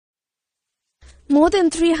More than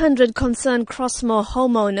 300 concerned Crossmoor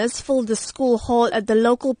homeowners filled the school hall at the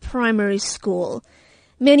local primary school.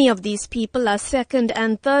 Many of these people are second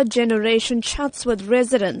and third generation Chatsworth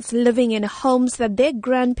residents living in homes that their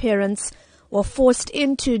grandparents were forced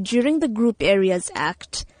into during the Group Areas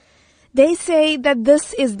Act. They say that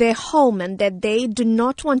this is their home and that they do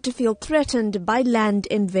not want to feel threatened by land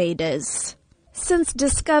invaders. Since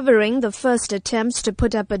discovering the first attempts to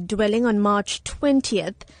put up a dwelling on March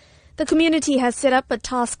 20th, the community has set up a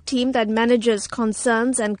task team that manages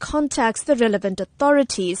concerns and contacts the relevant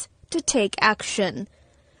authorities to take action.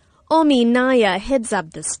 Omi Naya heads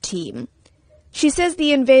up this team. She says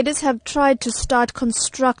the invaders have tried to start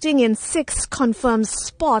constructing in 6 confirmed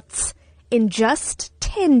spots in just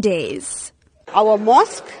 10 days. Our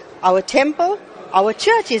mosque, our temple, our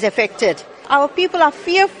church is affected. Our people are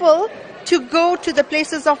fearful to go to the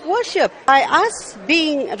places of worship. By us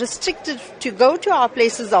being restricted to go to our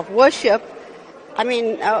places of worship,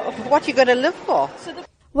 what you got to live for?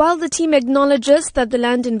 While the team acknowledges that the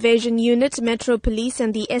Land Invasion Unit, Metro Police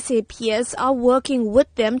and the SAPS are working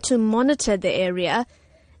with them to monitor the area,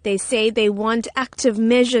 they say they want active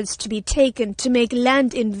measures to be taken to make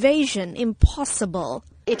land invasion impossible.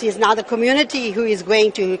 It is now the community who is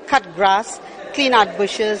going to cut grass, clean out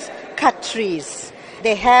bushes, cut trees.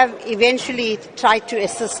 They have eventually tried to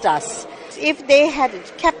assist us. If they had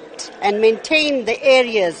kept and maintained the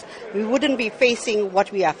areas, we wouldn't be facing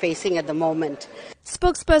what we are facing at the moment.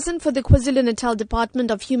 Spokesperson for the KwaZulu-Natal Department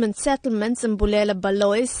of Human Settlements, Mbulela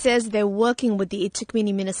Baloy, says they're working with the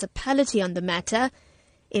eThekwini municipality on the matter.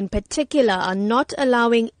 In particular, are not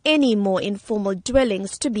allowing any more informal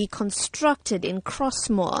dwellings to be constructed in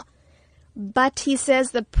Crossmoor. But he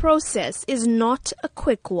says the process is not a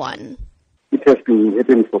quick one. It has been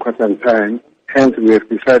happening for quite some time. Hence, we have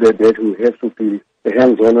decided that we have to be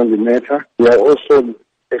hands-on on the matter. We are also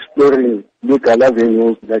exploring legal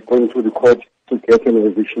avenues like going to the court to get an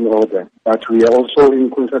eviction order. But we are also in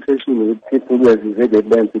consultation with people who have invaded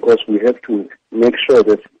land because we have to make sure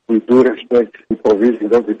that we do respect the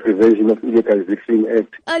provisions of the Prevention of Illegal Eviction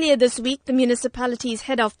Act. Earlier this week, the municipality's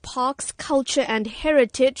head of Parks, Culture and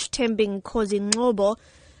Heritage, Tembing Khozi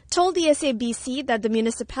told the SABC that the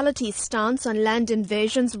municipality's stance on land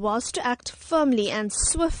invasions was to act firmly and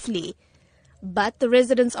swiftly. But the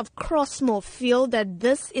residents of Crossmoor feel that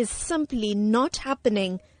this is simply not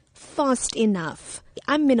happening fast enough.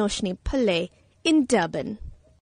 I'm Minoshni Pillay in Durban.